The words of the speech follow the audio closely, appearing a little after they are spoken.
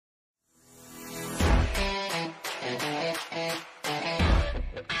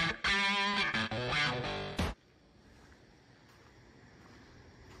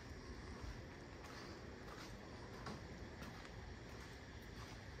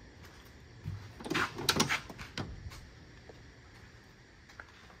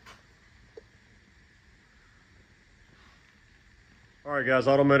All right, guys,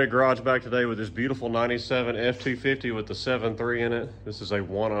 Automated Garage back today with this beautiful 97 F250 with the 7.3 in it. This is a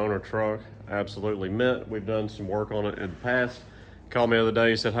one-owner truck, absolutely mint. We've done some work on it in the past. Called me the other day,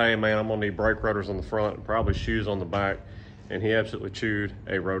 he said, hey man, I'm gonna need brake rotors on the front and probably shoes on the back, and he absolutely chewed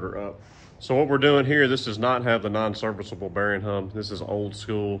a rotor up. So what we're doing here, this does not have the non-serviceable bearing hub. This is old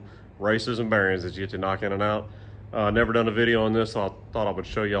school races and bearings that you get to knock in and out. Never done a video on this, so I thought I would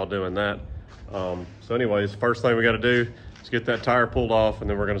show y'all doing that. So anyways, first thing we gotta do is get that tire pulled off, and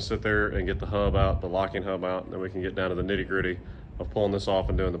then we're gonna sit there and get the hub out, the locking hub out, and then we can get down to the nitty gritty of pulling this off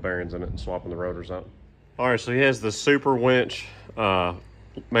and doing the bearings in it and swapping the rotors out. All right, so he has the super winch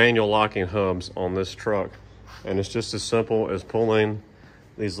manual locking hubs on this truck, and it's just as simple as pulling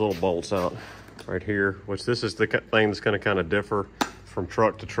these little bolts out right here, which this is the thing that's gonna kind of differ from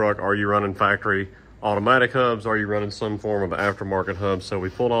truck to truck. Are you running factory automatic hubs? Are you running some form of aftermarket hubs? So we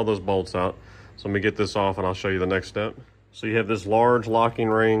pulled all those bolts out. So let me get this off and I'll show you the next step. So you have this large locking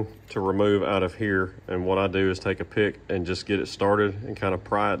ring to remove out of here. And what I do is take a pick and just get it started and kind of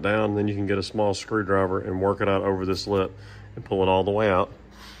pry it down. Then you can get a small screwdriver and work it out over this lip and pull it all the way out.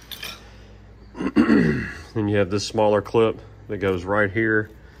 Then you have this smaller clip that goes right here.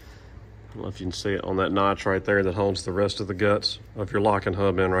 I don't know if you can see it on that notch right there that holds the rest of the guts of your locking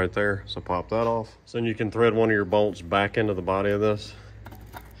hub in right there. So pop that off. So then you can thread one of your bolts back into the body of this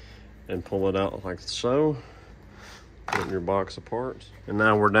and pull it out like so. Put it in your box of parts. And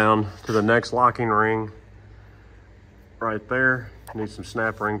now we're down to the next locking ring right there. Need some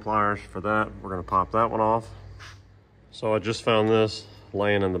snap ring pliers for that. We're gonna pop that one off. So I just found this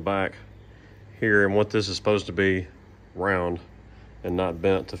laying in the back here, and what this is supposed to be round and not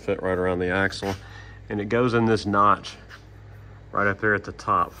bent to fit right around the axle. And it goes in this notch right up there at the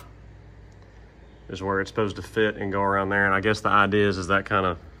top is where it's supposed to fit and go around there. And I guess the idea is that kind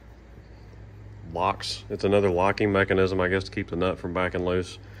of locks. It's another locking mechanism, I guess, to keep the nut from backing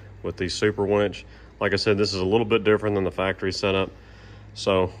loose with the super winch. Like I said, this is a little bit different than the factory setup.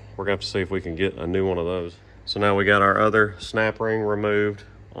 So we're gonna have to see if we can get a new one of those. So now we got our other snap ring removed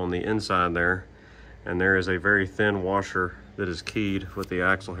on the inside there. And there is a very thin washer that is keyed with the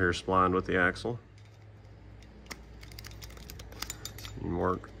axle here, splined with the axle. You can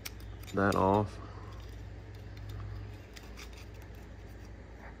work that off.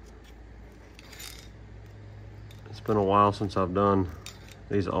 It's been a while since I've done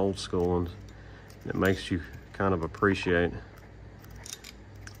these old school ones. It makes you kind of appreciate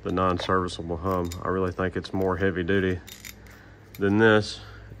the non-serviceable hub. I really think it's more heavy duty than this.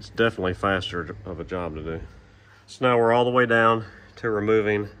 It's definitely faster of a job to do. So now we're all the way down to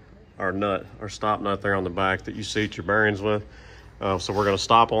removing our nut, our stop nut there on the back that you seat your bearings with. So we're gonna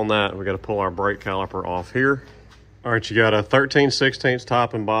stop on that. We gotta pull our brake caliper off here. All right, you got a 13/16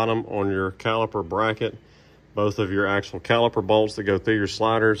 top and bottom on your caliper bracket. Both of your actual caliper bolts that go through your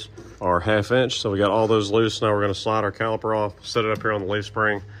sliders are 1/2 inch. So we got all those loose. Now we're gonna slide our caliper off, set it up here on the leaf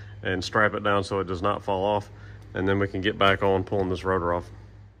spring and strap it down so it does not fall off. And then we can get back on pulling this rotor off.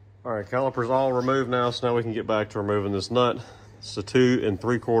 All right, caliper's all removed now, so now we can get back to removing this nut. It's a 2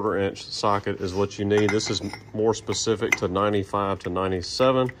 3/4 inch socket is what you need. This is more specific to 95 to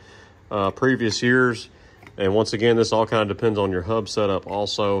 97 previous years. And once again, this all kind of depends on your hub setup.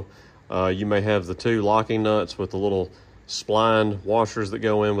 Also, you may have the 2 locking nuts with the little splined washers that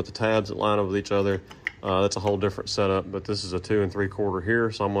go in with the tabs that line up with each other. That's a whole different setup, but this is a 2 3/4 here,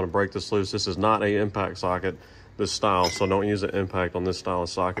 so I'm gonna break this loose. This is not a impact socket, this style, so don't use an impact on this style of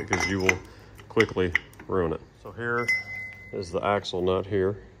socket because you will quickly ruin it. So here is the axle nut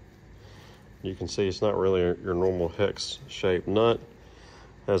here. You can see it's not really your normal hex shaped nut.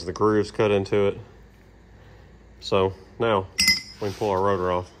 It has the grooves cut into it. So now we can pull our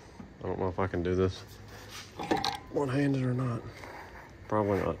rotor off. I don't know if I can do this one-handed or not.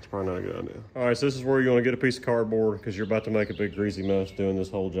 Probably not. It's probably not a good idea. All right, so this is where you're gonna get a piece of cardboard because you're about to make a big greasy mess doing this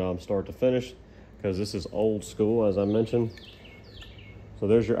whole job start to finish, because this is old school, as I mentioned. So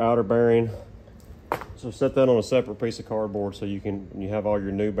there's your outer bearing. So set that on a separate piece of cardboard so you can, when you have all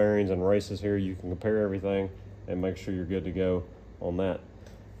your new bearings and races here, you can compare everything and make sure you're good to go on that.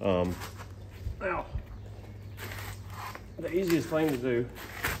 Now, the easiest thing to do,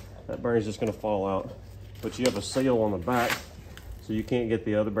 that bearing's just gonna fall out, but you have a seal on the back, so you can't get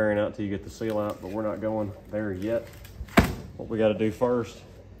the other bearing out till you get the seal out, but we're not going there yet. What we gotta do first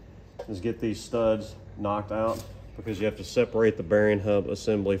is get these studs knocked out, because you have to separate the bearing hub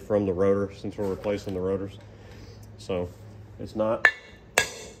assembly from the rotor since we're replacing the rotors. So it's not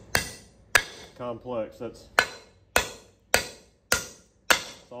complex. That's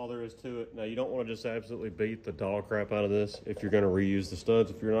That's all there is to it. Now, you don't want to just absolutely beat the dog crap out of this. If you're going to reuse the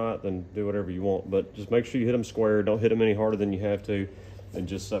studs, if you're not, then do whatever you want. But just make sure you hit them square. Don't hit them any harder than you have to, and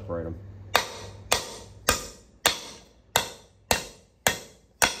just separate them.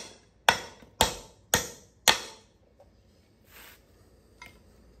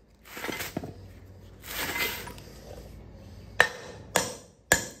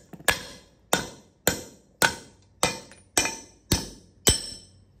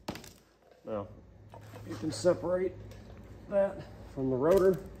 Now, you can separate that from the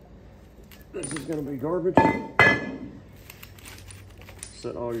rotor. This is going to be garbage.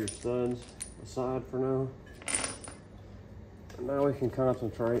 Set all your studs aside for now. And now we can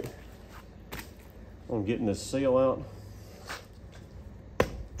concentrate on getting this seal out.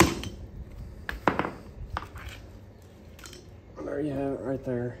 And there you have it right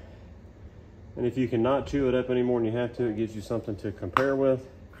there. And if you cannot chew it up any more than you have to, it gives you something to compare with.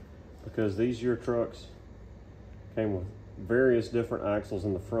 Because these year trucks came with various different axles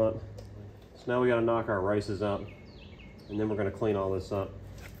in the front. So now we got to knock our races out, and then we're going to clean all this up.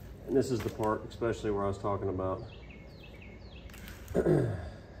 And this is the part, especially where I was talking about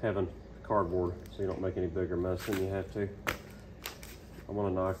having cardboard so you don't make any bigger mess than you have to. I want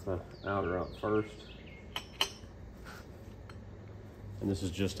to knock the outer out first. And this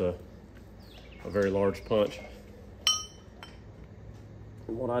is just a very large punch.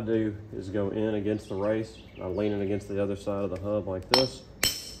 And what I do is go in against the race. I lean it against the other side of the hub like this.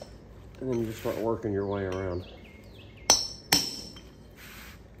 And then you just start working your way around.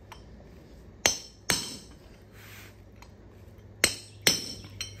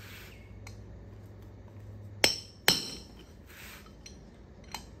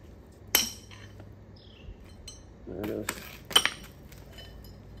 There it is.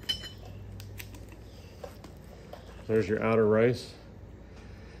 There's your outer race.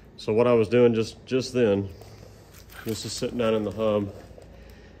 So what I was doing just then, this is sitting down in the hub,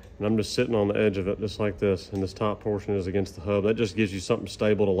 and I'm just sitting on the edge of it just like this, and this top portion is against the hub. That just gives you something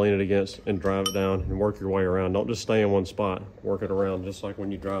stable to lean it against and drive it down and work your way around. Don't just stay in one spot, work it around just like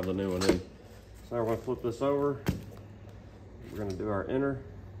when you drive the new one in. So we're gonna flip this over. We're gonna do our inner.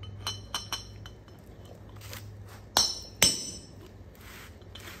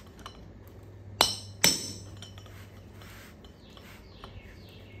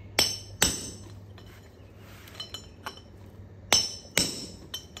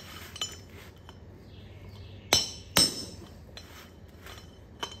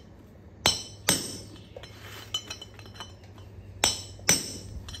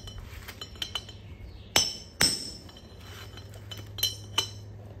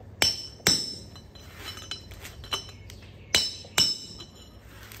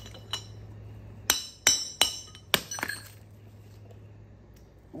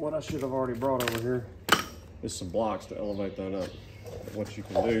 What I should have already brought over here is some blocks to elevate that up. What you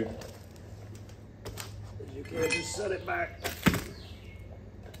can do is you can just set it back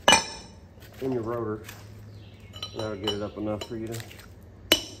in your rotor. That'll get it up enough for you to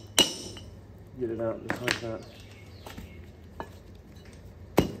get it out just like that.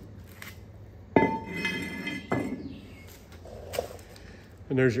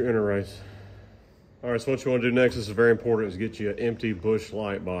 And there's your inner race. All right, so what you want to do next, this is very important, is get you an empty bush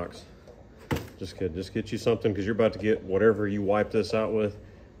light box. Just get you something, because you're about to get whatever you wipe this out with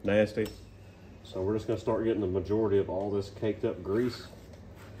nasty. So we're just going to start getting the majority of all this caked up grease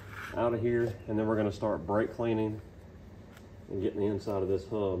out of here, and then we're going to start brake cleaning and getting the inside of this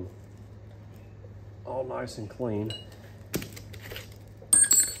hub all nice and clean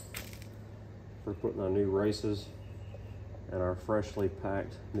for putting our new races and our freshly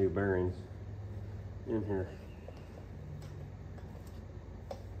packed new bearings in here.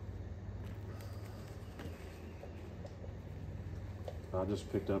 I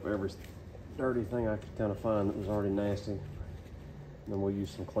just picked up every dirty thing I could kind of find that was already nasty. And then we'll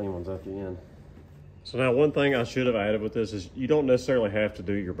use some clean ones at the end. So now one thing I should have added with this is you don't necessarily have to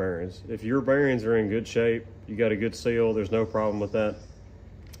do your bearings. If your bearings are in good shape, you got a good seal, there's no problem with that.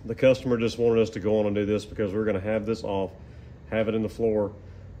 The customer just wanted us to go on and do this because we're going to have this off, have it in the floor,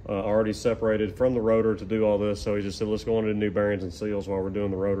 already separated from the rotor to do all this. So he just said, let's go on and do new bearings and seals while we're doing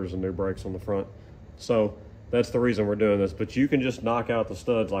the rotors and new brakes on the front. So that's the reason we're doing this. But you can just knock out the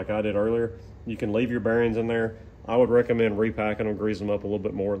studs like I did earlier. You can leave your bearings in there. I would recommend repacking them, grease them up a little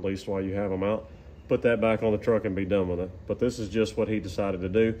bit more at least while you have them out. Put that back on the truck and be done with it. But this is just what he decided to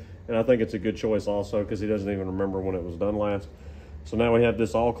do. And I think it's a good choice also because he doesn't even remember when it was done last. So now we have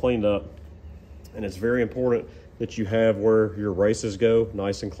this all cleaned up. And it's very important that you have where your races go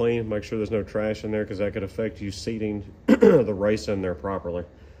nice and clean. Make sure there's no trash in there because that could affect you seating the race in there properly.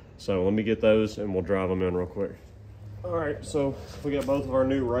 So let me get those and we'll drive them in real quick. All right, so we got both of our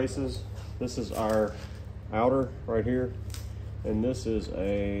new races. This is our outer right here. And this is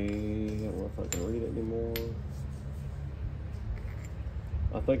a, I don't know if I can read it anymore.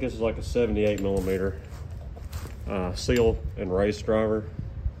 I think this is like a 78 millimeter seal and race driver.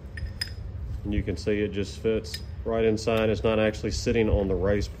 And you can see it just fits right inside. It's not actually sitting on the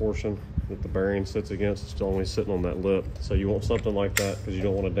race portion that the bearing sits against. It's only sitting on that lip. So you want something like that because you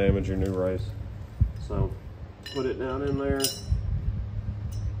don't want to damage your new race. So put it down in there.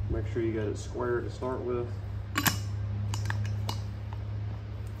 Make sure you got it square to start with.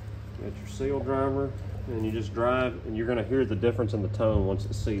 Got your seal driver, and you just drive, and you're gonna hear the difference in the tone once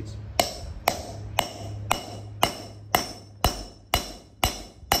it seats.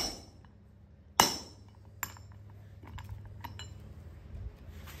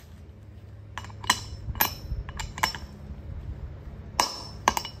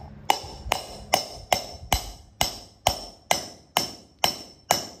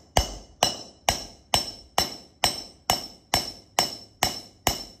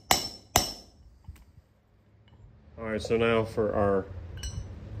 All right, so now for our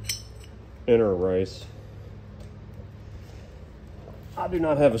inner race. I do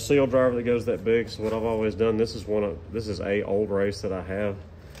not have a seal driver that goes that big, so what I've always done, this is a old race that I have.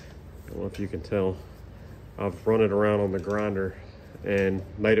 I don't know if you can tell. I've run it around on the grinder and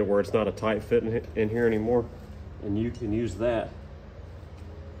made it where it's not a tight fit in here anymore. And you can use that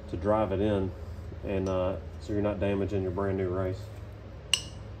to drive it in, and so you're not damaging your brand new race.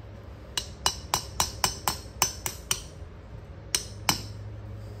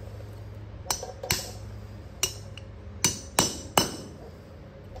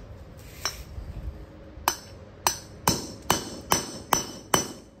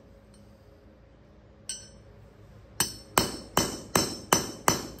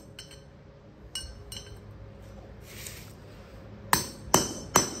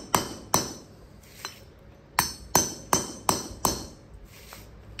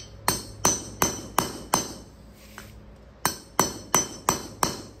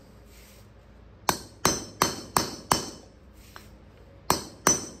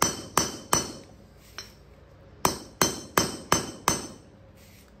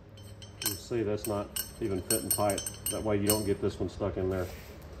 See, that's not even fitting tight. That way you don't get this one stuck in there.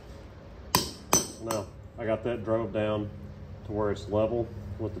 Now, I got that drove down to where it's level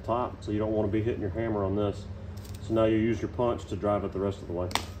with the top, so you don't want to be hitting your hammer on this. So now you use your punch to drive it the rest of the way.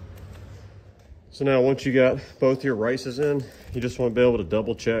 So now once you got both your races in, you just want to be able to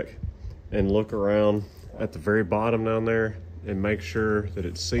double check and look around at the very bottom down there and make sure that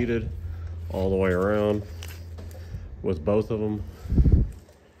it's seated all the way around with both of them.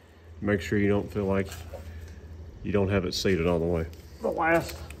 Make sure you don't feel like you don't have it seated all the way. The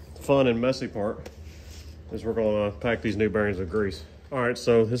last fun and messy part is we're gonna pack these new bearings with grease. All right,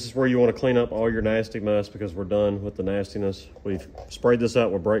 so this is where you wanna clean up all your nasty mess because we're done with the nastiness. We've sprayed this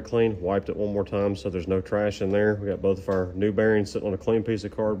out with brake clean, wiped it one more time so there's no trash in there. We got both of our new bearings sitting on a clean piece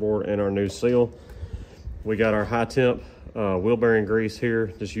of cardboard and our new seal. We got our high temp wheel bearing grease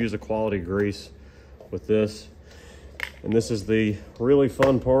here. Just use a quality grease with this. And this is the really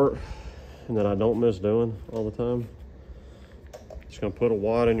fun part and that I don't miss doing all the time. Just gonna put a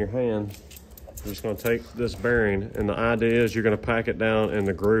wad in your hand. You're just gonna take this bearing, and the idea is you're gonna pack it down in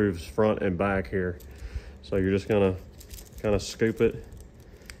the grooves front and back here. So you're just gonna kind of scoop it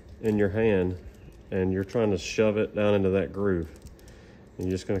in your hand and you're trying to shove it down into that groove. And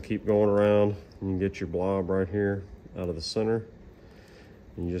you're just gonna keep going around and you get your blob right here out of the center.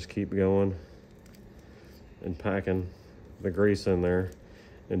 And you just keep going and packing the grease in there,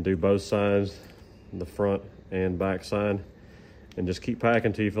 and do both sides, the front and back side, and just keep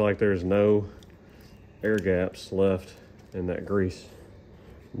packing till you feel like there's no air gaps left in that grease.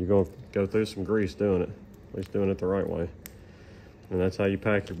 You're going to go through some grease doing it, at least doing it the right way. And that's how you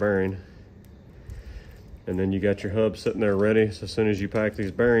pack your bearing. And then you got your hub sitting there ready, so as soon as you pack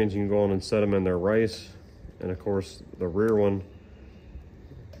these bearings, you can go on and set them in their race. And of course, the rear one,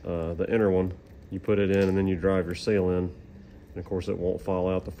 the inner one, you put it in and then you drive your seal in. And of course it won't fall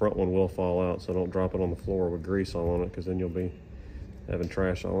out. The front one will fall out, so don't drop it on the floor with grease all on it because then you'll be having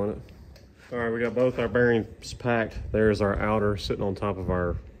trash all on it. All right, we got both our bearings packed. There's our outer sitting on top of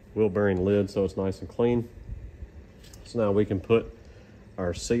our wheel bearing lid so it's nice and clean. So now we can put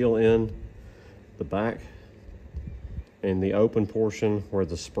our seal in the back, and the open portion where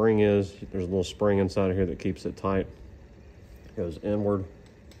the spring is, there's a little spring inside of here that keeps it tight. It goes inward,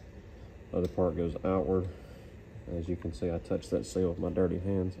 other part goes outward. As you can see, I touched that seal with my dirty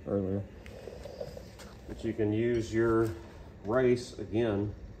hands earlier. But you can use your race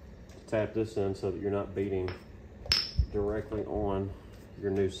again tap this in so that you're not beating directly on your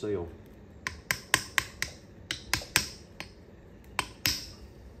new seal.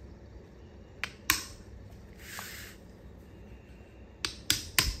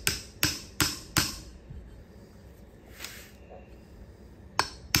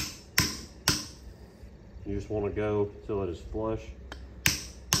 You just want to go till it is flush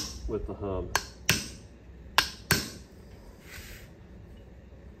with the hub.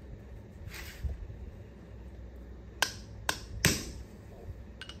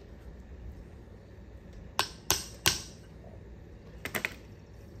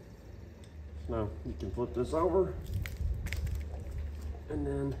 Now you can flip this over and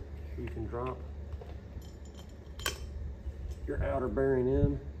then you can drop your outer bearing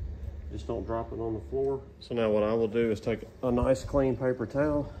in. Just don't drop it on the floor. So now what I will do is take a nice clean paper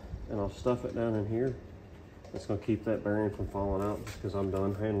towel and I'll stuff it down in here. That's gonna keep that bearing from falling out just because I'm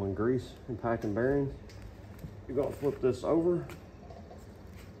done handling grease and packing bearings. You're gonna flip this over,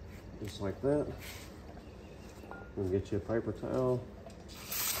 just like that. And get you a paper towel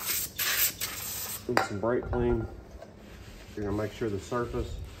and some brake clean. You're gonna make sure the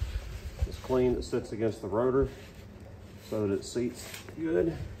surface is clean that sits against the rotor so that it seats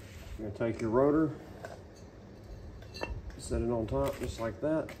good. You're gonna take your rotor, set it on top just like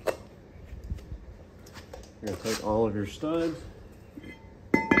that. You're gonna take all of your studs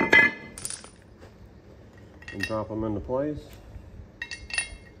and drop them into place.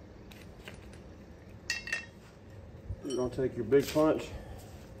 You're gonna take your big punch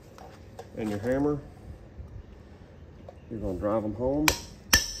and your hammer. You're gonna drive them home.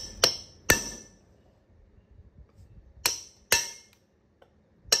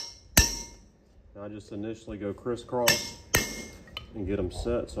 I just initially go crisscross and get them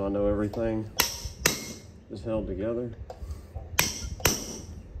set so I know everything is held together.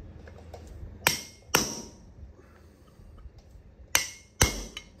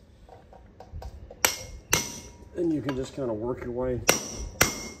 And you can just kind of work your way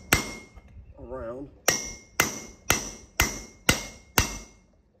around.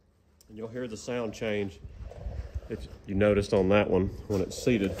 And you'll hear the sound change if you noticed on that one when it's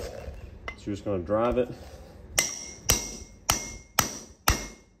seated. So you're just going to drive it.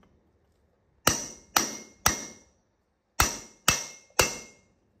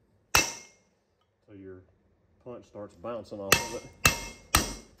 So your punch starts bouncing off of it.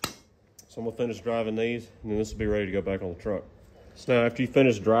 So I'm going to finish driving these and then this will be ready to go back on the truck. So now after you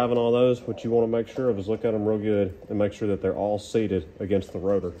finish driving all those, what you want to make sure of is look at them real good and make sure that they're all seated against the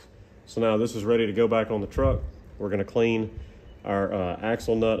rotor. So now this is ready to go back on the truck. We're going to clean our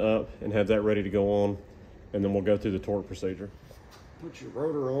axle nut up and have that ready to go on, and then we'll go through the torque procedure. Put your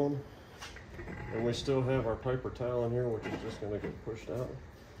rotor on, and we still have our paper towel in here, which is just going to get pushed out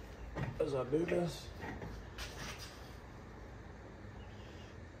as I do this.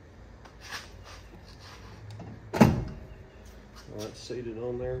 All right, seated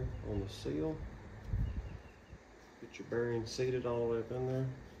on there on the seal. Get your bearing seated all the way up in there.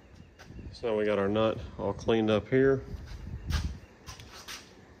 So now we got our nut all cleaned up here,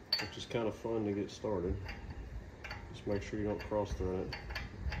 which is kind of fun to get started. Just make sure you don't cross thread it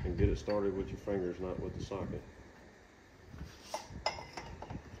and get it started with your fingers, not with the socket.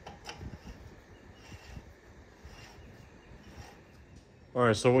 All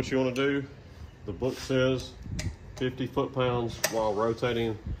right, so what you want to do, the book says 50 foot-pounds while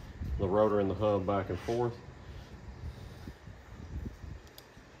rotating the rotor and the hub back and forth.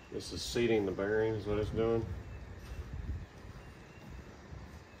 This is seating the bearing is what it's doing.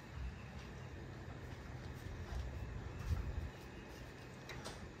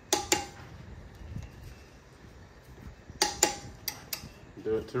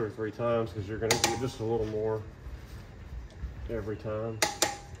 Do it 2 or 3 times because you're going to get just a little more every time.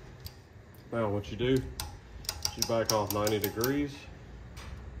 Now what you do is you back off 90 degrees.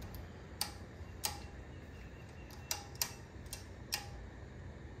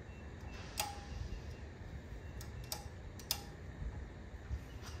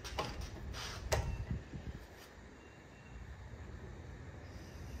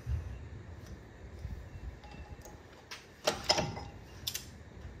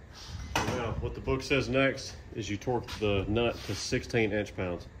 What the book says next is you torque the nut to 16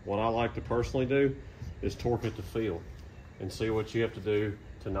 inch-pounds. What I like to personally do is torque it to feel and see what you have to do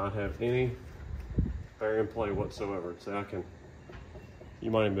to not have any bearing play whatsoever. So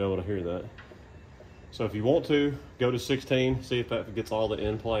you might even be able to hear that. So if you want to, go to 16, see if that gets all the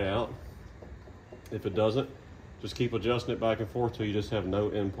end play out. If it doesn't, just keep adjusting it back and forth till you just have no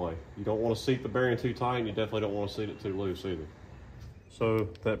end play. You don't want to seat the bearing too tight, and you definitely don't want to seat it too loose either. So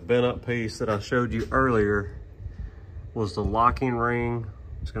that bent up piece that I showed you earlier was the locking ring.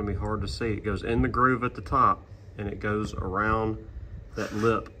 It's gonna be hard to see. It goes in the groove at the top and it goes around that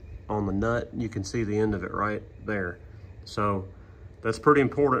lip on the nut. You can see the end of it right there. So that's pretty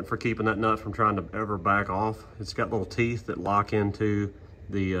important for keeping that nut from trying to ever back off. It's got little teeth that lock into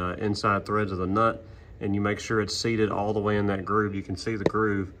the inside threads of the nut, and you make sure it's seated all the way in that groove. You can see the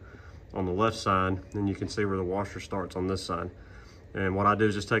groove on the left side, and you can see where the washer starts on this side. And what I do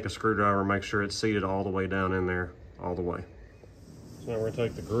is just take a screwdriver and make sure it's seated all the way down in there, all the way. So now we're gonna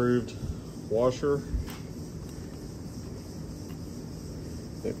take the grooved washer.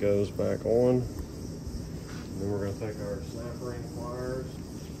 It goes back on. And then we're gonna take our snap ring pliers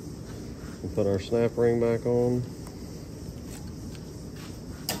and put our snap ring back on.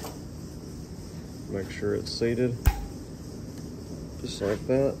 Make sure it's seated, just like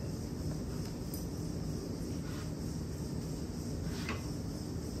that.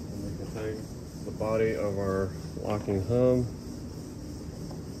 And we can take the body of our locking hub.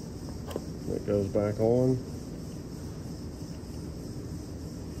 It goes back on.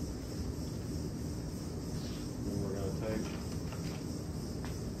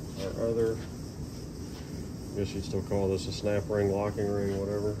 Other, I guess you'd still call this a snap ring, locking ring,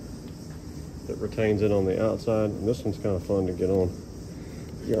 whatever, that retains it on the outside. And this one's kind of fun to get on.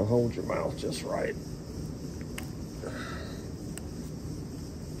 You gotta hold your mouth just right.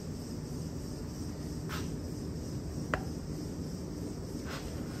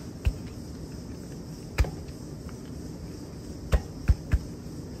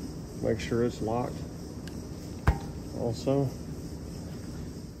 Make sure it's locked also.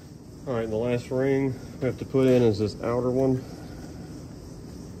 All right, the last ring we have to put in is this outer one.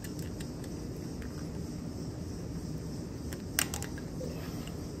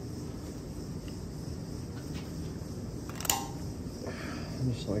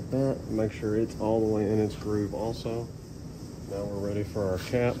 Just like that. Make sure it's all the way in its groove also. Now we're ready for our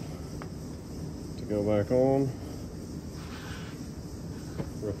cap to go back on.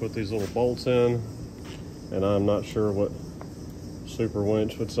 We're gonna put these little bolts in, and I'm not sure what Super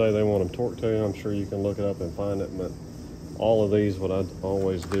Winch would say they want them torqued to. I'm sure you can look it up and find it, but all of these, what I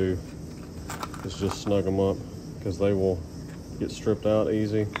always do is just snug them up, because they will get stripped out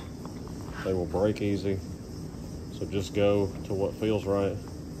easy. They will break easy. So just go to what feels right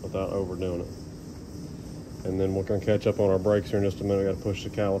without overdoing it. And then we're gonna catch up on our brakes here in just a minute. We gotta push the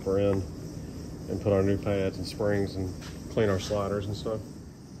caliper in and put our new pads and springs and clean our sliders and stuff.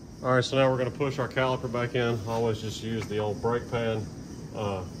 All right, so now we're gonna push our caliper back in. Always just use the old brake pad.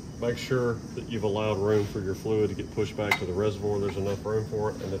 Make sure that you've allowed room for your fluid to get pushed back to the reservoir. There's enough room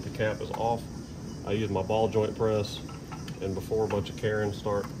for it, and that the cap is off. I use my ball joint press, and before a bunch of Karens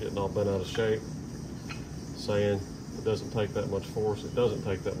start getting all bent out of shape, saying it doesn't take that much force, it doesn't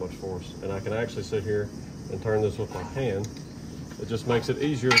take that much force. And I can actually sit here and turn this with my hand. It just makes it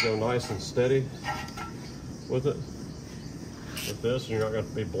easier to go nice and steady with it. With this, you're not going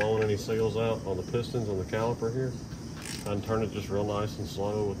to be blowing any seals out on the pistons on the caliper here. I can turn it just real nice and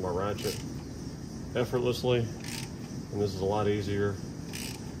slow with my ratchet effortlessly, and this is a lot easier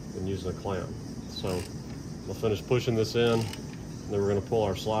than using a clamp. So we'll finish pushing this in, and then we're going to pull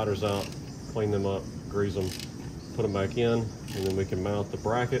our sliders out, clean them up, grease them, put them back in, and then we can mount the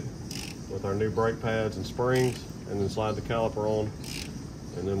bracket with our new brake pads and springs, and then slide the caliper on,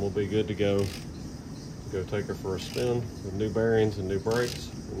 and then we'll be good to go. Go take her for a spin with new bearings and new brakes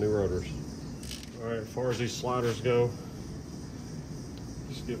and new rotors. All right, as far as these sliders go,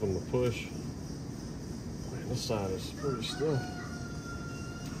 just give them a push. Man, this side is pretty stiff.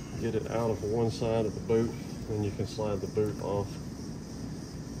 Get it out of one side of the boot, then you can slide the boot off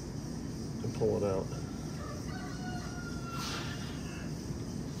and pull it out.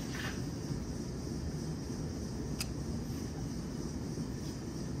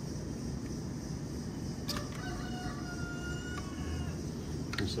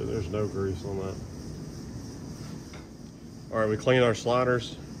 So there's no grease on that. All right, we cleaned our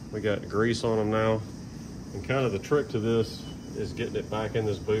sliders. We got grease on them now. And kind of the trick to this is getting it back in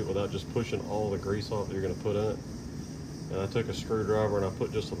this boot without just pushing all the grease off that you're gonna put in it. And I took a screwdriver and I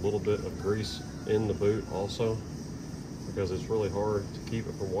put just a little bit of grease in the boot also, because it's really hard to keep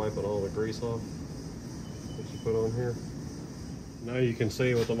it from wiping all the grease off that you put on here. Now you can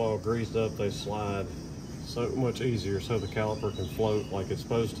see with them all greased up, they slide so much easier, so the caliper can float like it's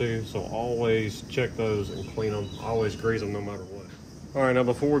supposed to. So always check those and clean them. Always grease them no matter what. All right, now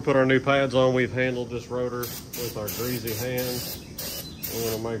before we put our new pads on, we've handled this rotor with our greasy hands. We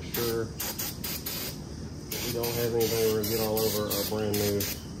want to make sure that we don't have anything we're going to get all over our brand new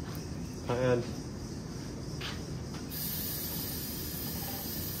pad.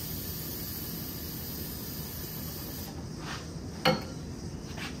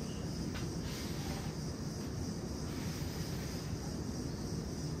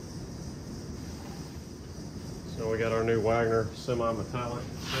 got our new Wagner semi-metallic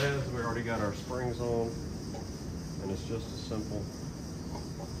pads. We already got our springs on, and it's just as simple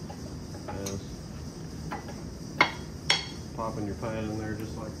as popping your pad in there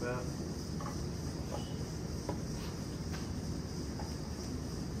just like that.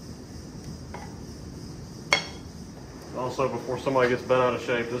 Also, before somebody gets bent out of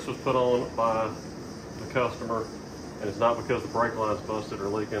shape, this was put on by the customer, and it's not because the brake line's busted or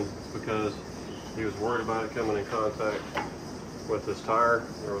leaking. It's because he was worried about it coming in contact with this tire.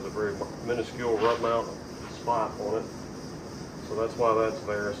 There was a very minuscule rub mount spot on it, so that's why that's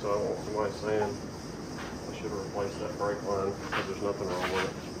there. So I don't want somebody saying I should have replaced that brake line because there's nothing wrong with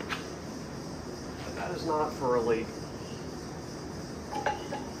it. But that is not for a leak.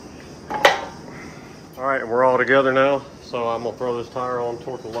 All right, and we're all together now. So I'm gonna throw this tire on,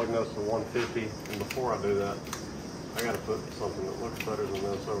 torque the lug nuts to 150, and before I do that, I gotta put something that looks better than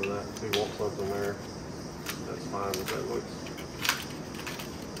this over that. If you want something there, that's fine, but that looks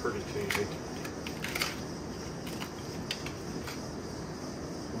pretty cheesy.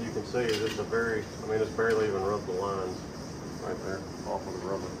 And you can see it's just it's barely even rubbed the lines right there off of the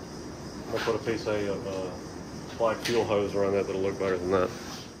rubber. I'm gonna put a piece of black fuel hose around that that'll look better than that.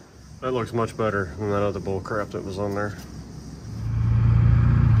 That looks much better than that other bull crap that was on there.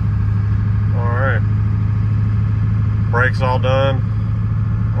 All right, brakes all done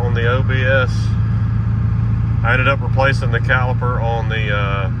on the OBS. I ended up replacing the caliper on the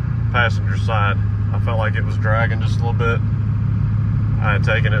passenger side. I felt like it was dragging just a little bit. I had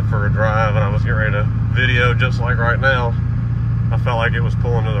taken it for a drive and I was getting ready to video just like right now. I felt like it was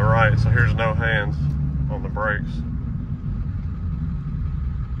pulling to the right, so here's no hands on the brakes.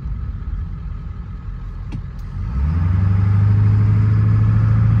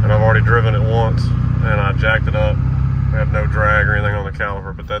 And I've already driven it once and I jacked it up. I have no drag or anything on the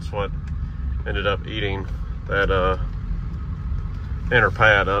caliper, but that's what ended up eating that inner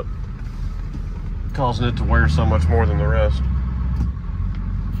pad up, causing it to wear so much more than the rest.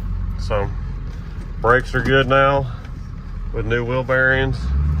 So brakes are good now with new wheel bearings,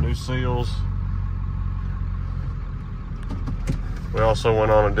 new seals. We also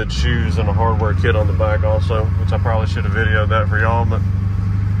went on and did shoes and a hardware kit on the back also, which I probably should have videoed that for y'all, but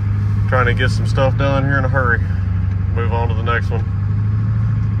trying to get some stuff done here in a hurry. Move on to the next one.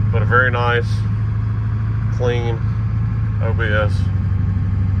 But a very nice, clean OBS.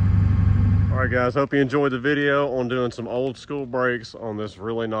 All right guys, hope you enjoyed the video on doing some old school brakes on this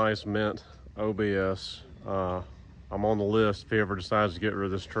really nice mint OBS. I'm on the list if he ever decides to get rid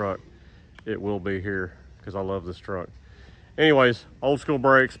of this truck. It will be here because I love this truck. Anyways, old school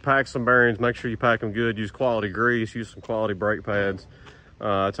brakes, pack some bearings, make sure you pack them good, use quality grease, use some quality brake pads.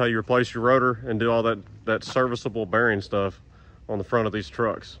 That's how you replace your rotor and do all that serviceable bearing stuff on the front of these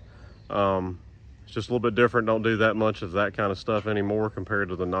trucks. It's just a little bit different. Don't do that much of that kind of stuff anymore compared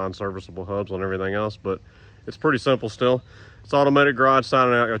to the non-serviceable hubs and everything else, but it's pretty simple still. It's Automatic Garage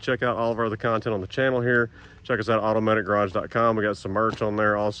signing out. Go check out all of our other content on the channel here. Check us out at automaticgarage.com. We got some merch on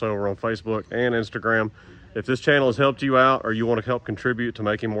there also. We're on Facebook and Instagram. If this channel has helped you out or you want to help contribute to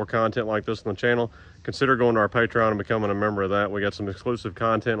making more content like this on the channel, consider going to our Patreon and becoming a member of that. We got some exclusive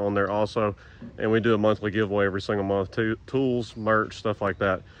content on there also, and we do a monthly giveaway every single month too. Tools, merch, stuff like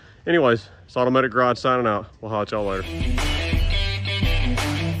that. Anyways, it's Automatic Garage signing out. We'll holler at y'all later.